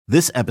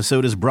This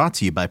episode is brought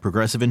to you by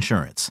Progressive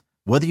Insurance.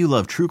 Whether you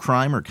love true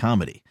crime or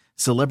comedy,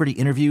 celebrity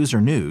interviews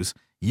or news,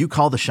 you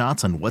call the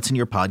shots on what's in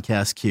your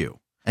podcast queue.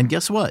 And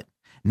guess what?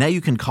 Now you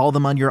can call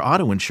them on your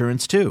auto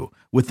insurance too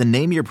with the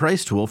Name Your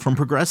Price tool from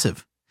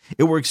Progressive.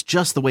 It works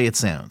just the way it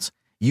sounds.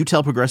 You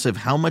tell Progressive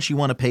how much you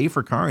want to pay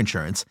for car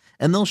insurance,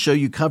 and they'll show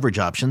you coverage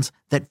options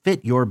that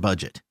fit your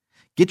budget.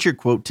 Get your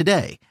quote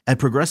today at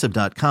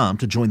Progressive.com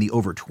to join the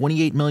over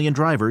 28 million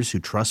drivers who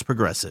trust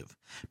Progressive.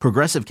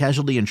 Progressive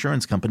Casualty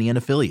Insurance Company and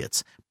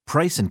Affiliates.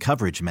 Price and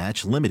coverage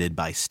match limited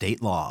by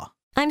state law.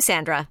 I'm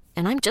Sandra,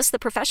 and I'm just the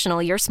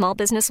professional your small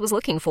business was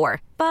looking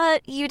for.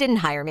 But you didn't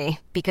hire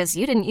me because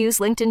you didn't use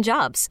LinkedIn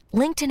Jobs.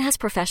 LinkedIn has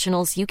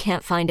professionals you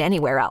can't find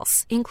anywhere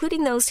else,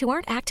 including those who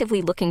aren't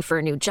actively looking for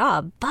a new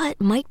job, but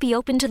might be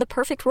open to the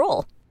perfect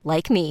role,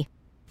 like me.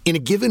 In a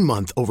given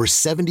month, over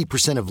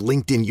 70% of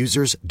LinkedIn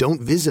users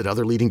don't visit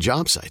other leading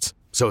job sites.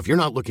 So if you're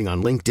not looking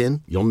on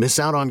LinkedIn, you'll miss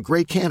out on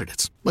great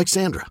candidates like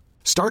Sandra.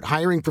 Start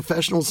hiring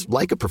professionals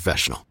like a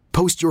professional.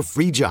 Post your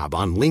free job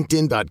on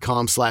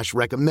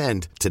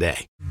linkedin.com/recommend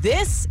today.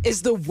 This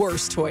is the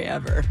worst toy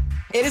ever.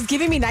 It is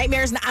giving me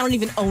nightmares and I don't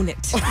even own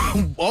it.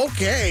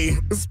 Okay.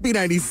 It's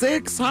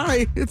B96.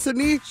 Hi, it's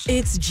Anish.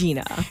 It's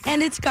Jeana.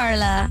 And it's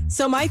Carla.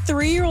 So my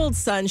 3-year-old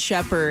son,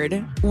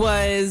 Shepherd,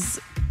 was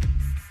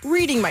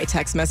reading my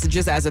text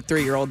messages as a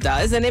 3-year-old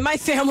does. And in my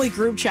family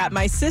group chat,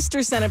 my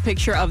sister sent a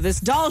picture of this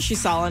doll she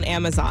saw on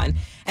Amazon.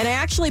 And I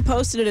actually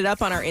posted it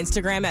up on our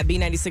Instagram at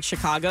B96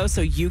 Chicago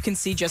so you can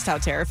see just how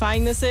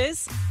terrifying this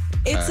is.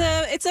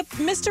 It's a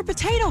Mr.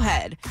 Potato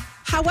Head.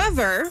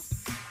 However,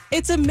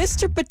 it's a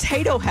Mr.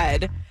 Potato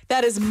Head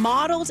that is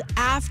modeled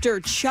after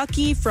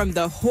Chucky from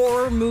the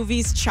horror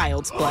movies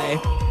Child's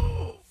Play.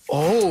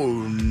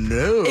 Oh,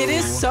 no. It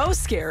is so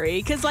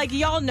scary because, like,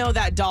 y'all know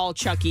that doll,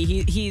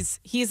 Chucky. He's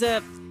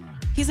a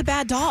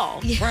bad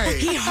doll. Right.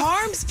 He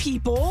harms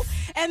people,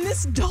 and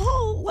this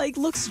doll, like,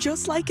 looks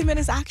just like him and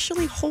is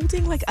actually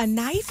holding, like, a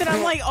knife. And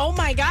I'm like, oh,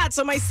 my God.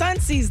 So my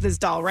son sees this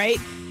doll, right?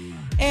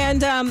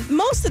 And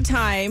most of the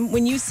time,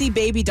 when you see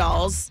baby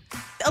dolls,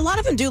 a lot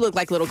of them do look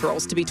like little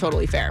girls, to be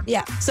totally fair.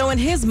 Yeah. So in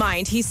his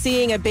mind, he's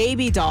seeing a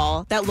baby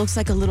doll that looks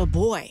like a little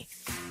boy.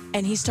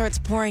 And he starts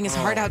pouring his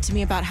heart out to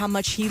me about how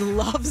much he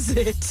loves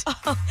it.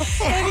 And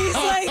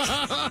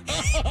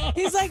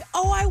he's like,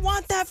 oh, I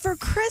want that for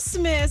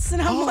Christmas.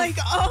 And I'm like,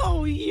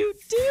 oh, you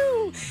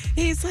do?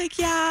 He's like,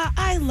 yeah,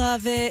 I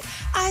love it.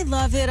 I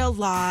love it a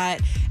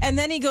lot. And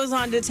then he goes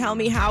on to tell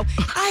me how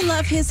I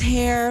love his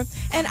hair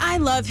and I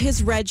love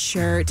his red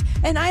shirt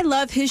and I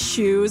love his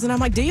shoes. And I'm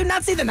like, do you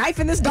not see the knife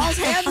in this doll's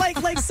hand?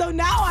 Like, so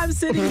now I'm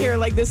sitting here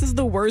like, this is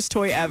the worst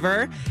toy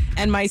ever.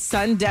 And my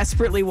son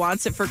desperately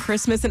wants it for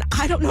Christmas. And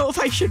I don't know if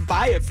I should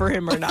buy it for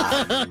him or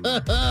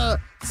not.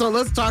 So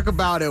let's talk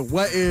about it.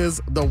 What is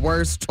the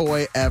worst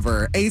toy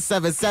ever?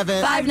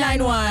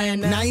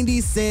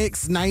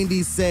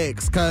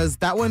 877-591-9696. Because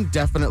that one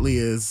definitely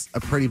is a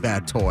pretty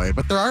bad toy.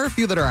 But there are a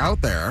few that are out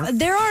there.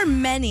 There are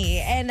many.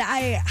 And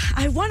I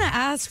want to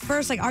ask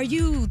first, like, are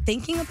you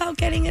thinking about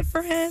getting it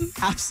for him?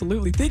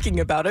 Absolutely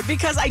thinking about it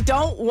because I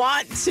don't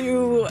want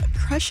to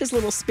crush his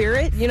little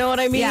spirit. You know what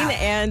I mean? Yeah.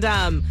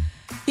 And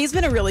he's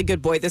been a really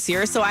good boy this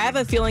year, so I have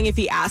a feeling if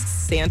he asks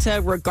Santa,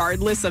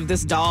 regardless of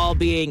this doll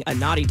being a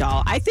naughty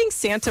doll, I think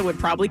Santa would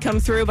probably come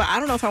through, but I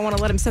don't know if I want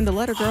to let him send the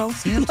letter, girl.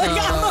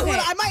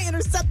 I might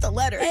intercept the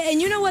letter.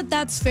 And you know what?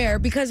 That's fair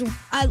because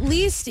at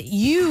least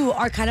you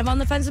are kind of on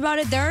the fence about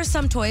it. There are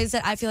some toys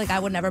that I feel like I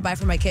would never buy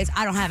for my kids.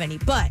 I don't have any,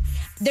 but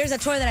there's a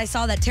toy that I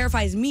saw that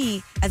terrifies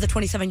me as a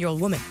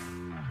 27-year-old woman.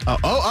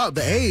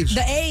 The age.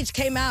 The age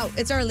came out.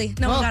 It's early.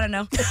 No one gotta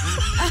know.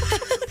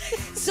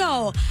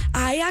 So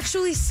I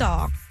actually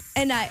saw,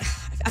 and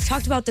I've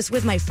talked about this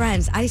with my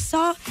friends, I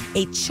saw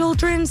a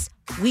children's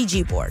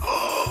Ouija board.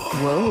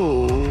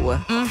 Whoa.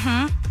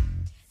 Mm-hmm.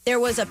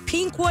 There was a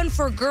pink one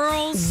for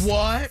girls.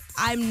 What?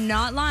 I'm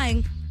not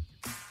lying.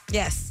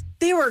 Yes.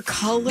 They were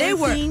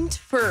themed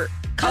for...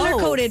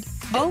 Color-coded.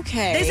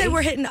 Okay. They said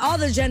we're hitting all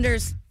the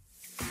genders.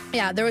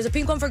 Yeah, there was a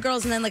pink one for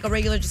girls and then like a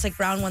regular, just like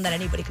brown one that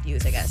anybody could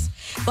use, I guess.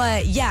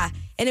 But yeah,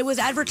 and it was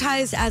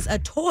advertised as a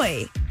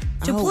toy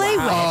to play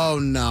with. Oh,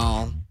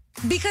 no.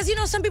 Because, you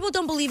know, some people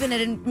don't believe in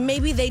it and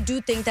maybe they do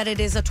think that it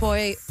is a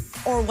toy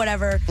or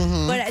whatever.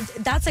 Mm-hmm. But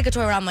that's like a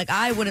toy where I'm like,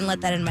 I wouldn't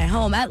let that in my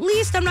home. At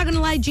least, I'm not going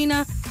to lie,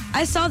 Jeana,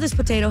 I saw this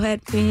potato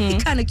head. Mm-hmm.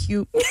 He's kind of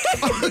cute.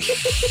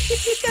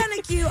 He's kind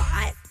of cute.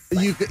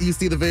 You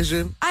see the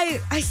vision? I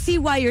see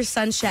why your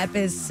son, Shep,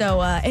 is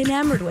so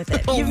enamored with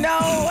it. You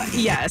know,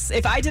 yes.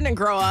 If I didn't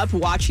grow up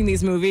watching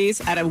these movies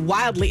at a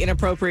wildly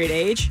inappropriate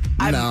age,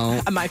 I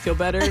might feel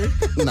better.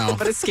 No.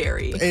 But it's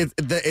scary.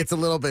 It's a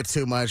little bit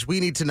too much. We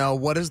need to know,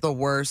 what is the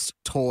worst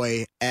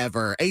toy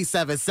ever?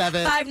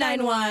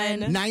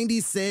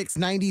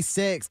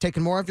 877-591-9696.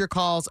 Taking more of your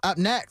calls up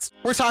next.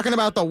 We're talking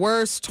about the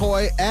worst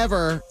toy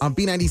ever on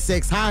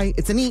B96. Hi,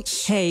 it's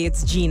Anish. Hey,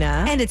 it's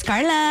Jeana. And it's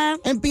Carla.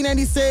 And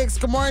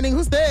B96, good morning.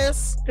 Who's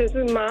this? This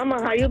is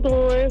Mama. How you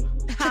doing?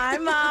 Hi,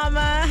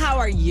 Mama. How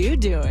are you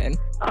doing?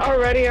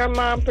 Already on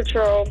mom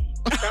patrol.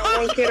 Got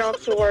one kid off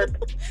to work.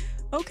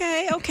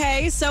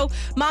 Okay. So,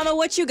 Mama,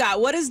 what you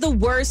got? What is the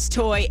worst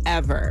toy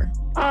ever?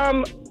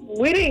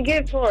 We didn't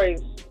get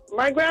toys.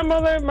 My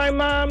grandmother, my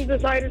mom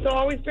decided to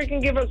always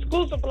freaking give us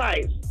school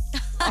supplies.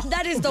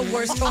 That is the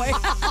worst toy.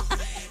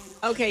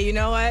 Okay, you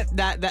know what?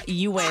 That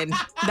you win.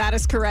 That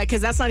is correct,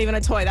 because that's not even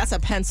a toy. That's a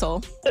pencil.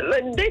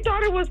 They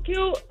thought it was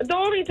cute. The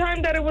only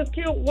time that it was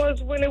cute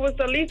was when it was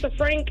the Lisa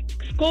Frank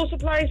school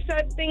supply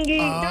set thingy.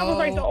 That was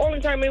like the only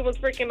time it was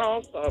freaking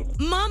awesome.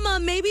 Mama,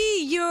 maybe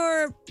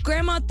your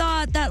grandma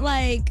thought that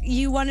like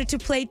you wanted to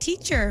play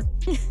teacher.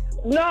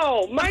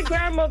 No, my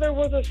grandmother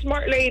was a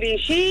smart lady.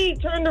 She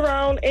turned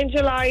around in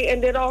July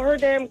and did all her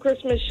damn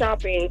Christmas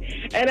shopping.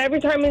 And every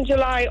time in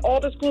July, all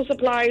the school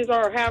supplies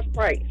are half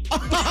price.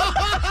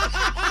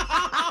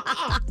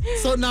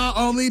 So not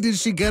only did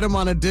she get them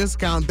on a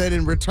discount, then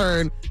in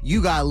return,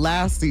 you got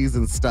last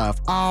season's stuff.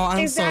 Oh, I'm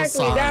Exactly. so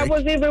sorry. That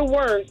was even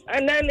worse.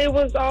 And then it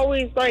was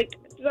always like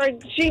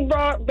she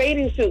brought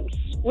bathing suits.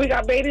 We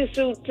got bathing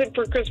suits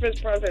for Christmas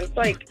presents.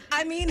 Like,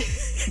 I mean,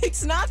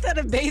 it's not that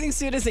a bathing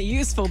suit isn't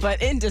useful, but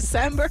in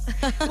December,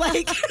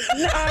 like...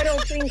 no, I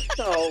don't think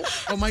so.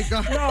 Oh, my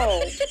God.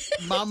 No.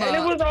 Mama. And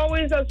it was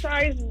always a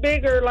size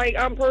bigger, like,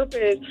 on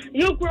purpose.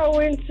 You grow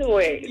into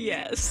it.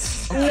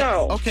 Yes.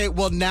 No. Okay,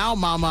 well, now,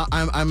 Mama,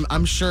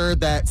 I'm sure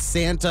that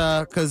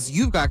Santa, because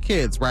you've got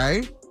kids,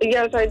 right?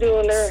 Yes, I do,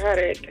 and they're a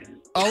headache.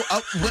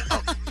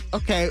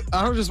 Okay.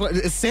 I was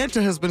just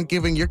Santa has been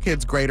giving your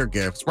kids greater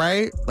gifts,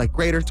 right? Like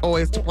greater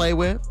toys to play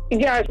with?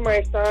 Yes,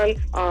 my son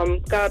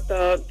got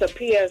the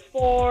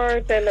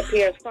PS4, then the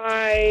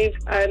PS5,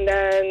 and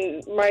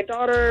then my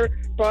daughter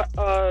bought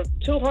a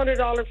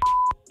 $200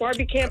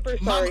 Barbie camper.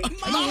 Sorry.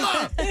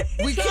 Mama,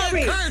 we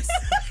Sorry. can't curse.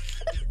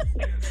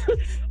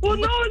 Well,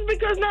 no, it's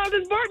because now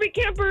this Barbie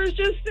camper is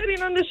just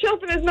sitting on the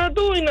shelf and it's not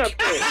doing nothing.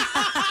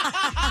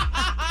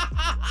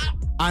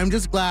 I'm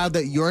just glad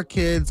that your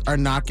kids are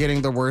not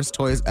getting the worst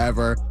toys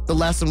ever. The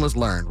lesson was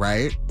learned,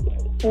 right?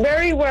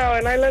 Very well,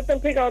 and I let them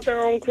pick out their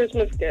own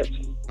Christmas gifts.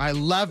 I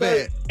love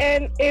it.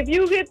 And if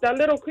you get the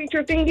little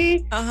creature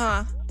thingy,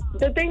 Uh-huh.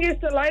 the thing is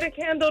to light a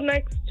candle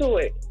next to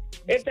it.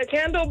 If the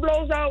candle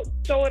blows out,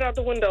 throw it out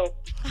the window.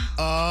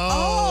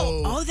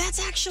 Oh,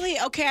 that's actually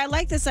okay. I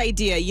like this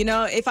idea. You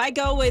know, if I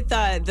go with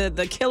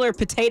the killer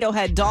potato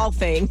head doll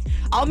thing,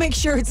 I'll make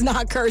sure it's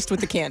not cursed with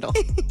the candle.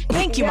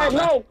 Thank you, Mama.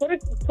 No,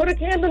 put a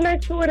candle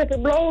next to it. If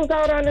it blows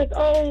out on its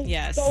own,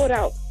 Yes. throw it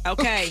out.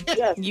 Okay.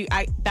 Yes.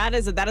 That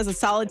is a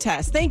solid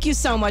test. Thank you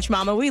so much,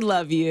 Mama. We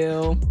love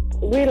you.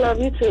 We love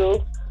you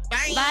too.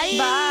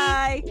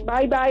 Bye.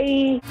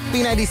 Bye.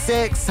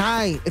 B96,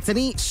 hi, it's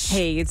Anish.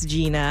 Hey, it's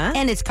Jeana.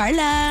 And it's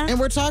Carla. And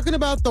we're talking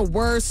about the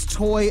worst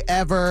toy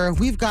ever.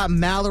 We've got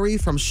Mallory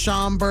from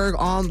Schaumburg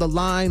on the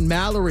line.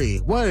 Mallory,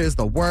 what is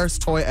the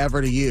worst toy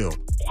ever to you?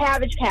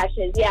 Cabbage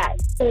Patches,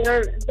 yes.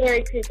 They're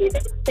very creepy. They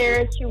stare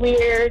at you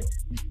weird.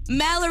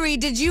 Mallory,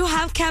 did you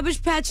have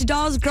Cabbage Patch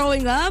dolls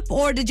growing up,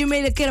 or did you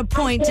make it a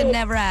point to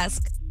never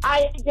ask?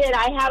 I did.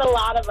 I had a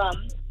lot of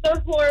them. They're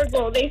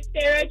horrible. They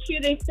stare at you.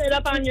 They sit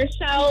up on your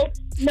shelf.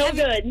 No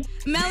good.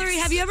 Mallory,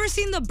 have you ever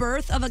seen the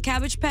birth of a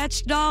Cabbage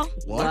Patch doll?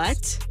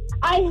 What?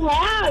 I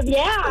have,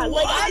 yeah. What?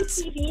 Like on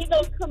TV,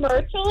 those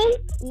commercials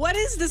What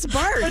is this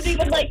where bird?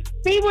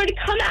 they would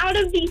come out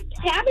of these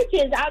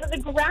cabbages out of the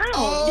ground.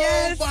 Oh,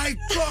 Yes. my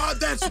God,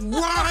 that's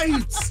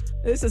right.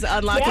 This is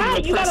unlocking yeah,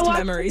 you repressed gotta watch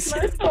memories.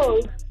 the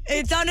commercials.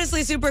 It's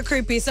honestly super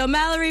creepy. So,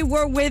 Mallory,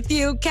 we're with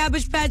you.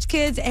 Cabbage Patch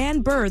Kids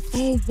and birth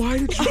Oh, why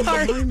did you are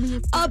remind me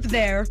of up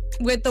there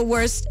with the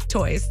worst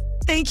toys.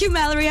 Thank you,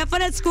 Mallory. Have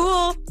fun at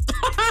school.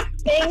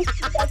 Thanks.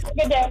 Have a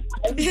good day.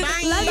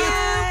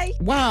 Love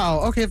Wow,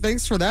 okay,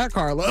 thanks for that,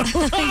 Carla.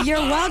 you. You're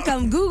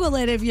welcome. Google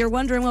it if you're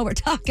wondering what we're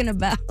talking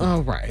about.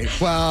 All right.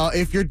 Well,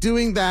 if you're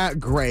doing that,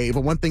 great.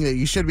 But one thing that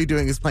you should be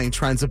doing is playing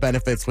Trends of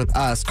Benefits with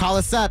us. Call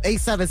us up,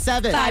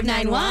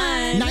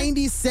 877-591.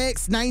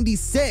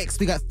 9696.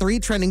 We got 3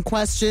 trending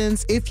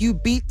questions. If you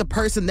beat the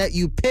person that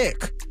you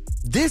pick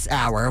this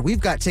hour, we've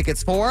got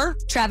tickets for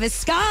Travis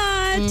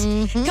Scott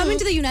coming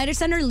to the United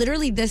Center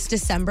literally this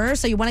December.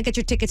 So you want to get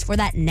your tickets for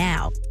that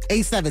now.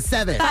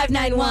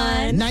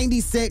 877-591.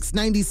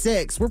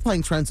 9696. We're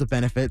playing Trends of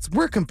Benefits.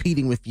 We're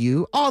competing with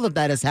you. All of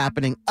that is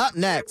happening up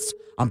next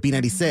on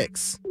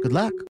B96. Good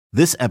luck.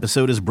 This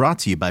episode is brought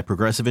to you by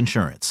Progressive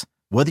Insurance.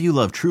 Whether you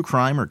love true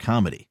crime or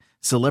comedy,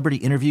 celebrity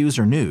interviews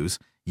or news,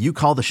 you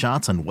call the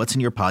shots on what's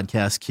in your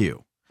podcast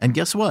queue. And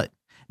guess what?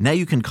 Now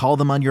you can call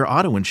them on your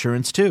auto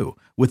insurance too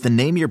with the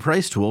Name Your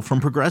Price tool from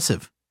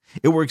Progressive.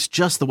 It works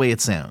just the way it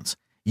sounds.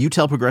 You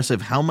tell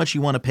Progressive how much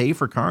you want to pay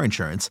for car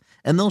insurance,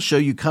 and they'll show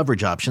you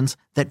coverage options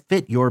that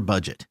fit your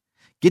budget.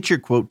 Get your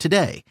quote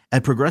today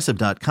at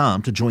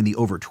Progressive.com to join the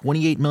over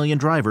 28 million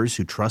drivers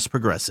who trust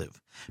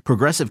Progressive.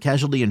 Progressive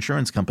Casualty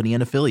Insurance Company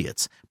and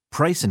Affiliates.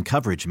 Price and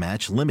coverage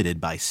match limited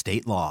by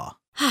state law.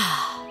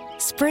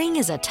 Spring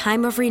is a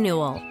time of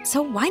renewal,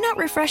 so why not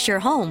refresh your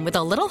home with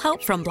a little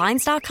help from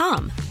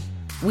Blinds.com?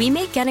 We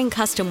make getting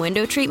custom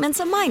window treatments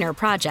a minor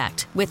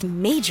project with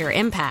major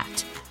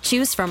impact.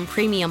 Choose from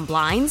premium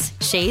blinds,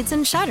 shades,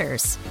 and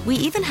shutters. We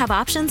even have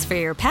options for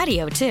your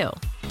patio, too.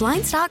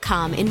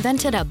 Blinds.com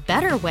invented a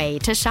better way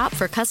to shop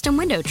for custom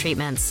window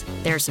treatments.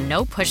 There's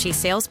no pushy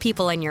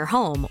salespeople in your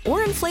home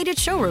or inflated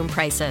showroom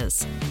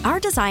prices.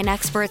 Our design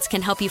experts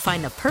can help you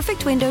find the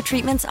perfect window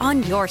treatments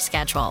on your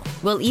schedule.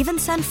 We'll even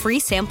send free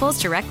samples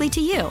directly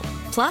to you.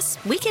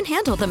 Plus, we can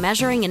handle the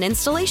measuring and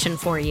installation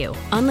for you.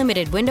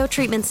 Unlimited window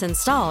treatments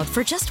installed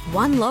for just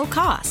one low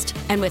cost.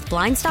 And with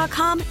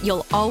Blinds.com,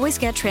 you'll always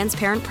get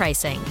transparent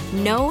pricing.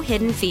 No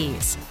hidden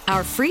fees.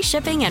 Our free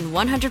shipping and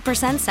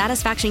 100%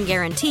 satisfaction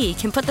guarantee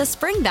can put the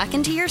spring back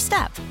into your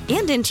step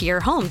and into your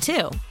home,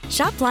 too.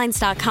 Shop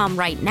Blinds.com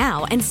right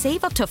now and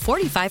save up to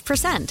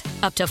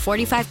 45%. Up to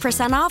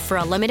 45% off for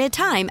a limited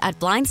time at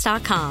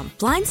Blinds.com.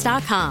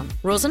 Blinds.com.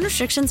 Rules and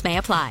restrictions may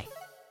apply.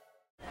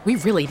 We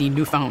really need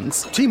new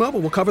phones. T-Mobile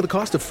will cover the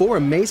cost of 4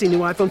 amazing new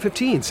iPhone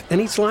 15s, and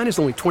each line is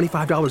only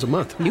 $25 a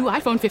month. New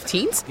iPhone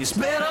 15s? It's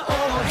better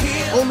over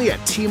here. Only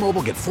at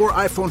T-Mobile, get 4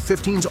 iPhone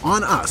 15s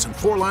on us and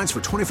 4 lines for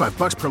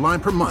 $25 per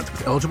line per month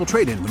with eligible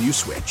trade-in when you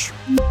switch.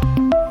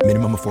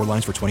 Minimum of 4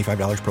 lines for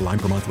 $25 per line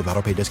per month with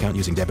autopay discount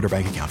using debit or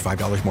bank account.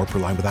 $5 more per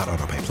line without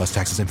autopay, plus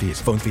taxes and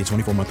fees. Phone fee at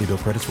 24 monthly bill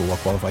credits for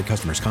well-qualified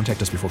customers.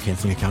 Contact us before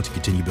canceling account to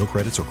continue bill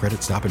credits or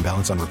credit stop and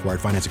balance on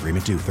required finance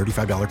agreement due.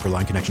 $35 per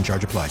line connection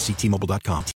charge applies. See T-Mobile.com.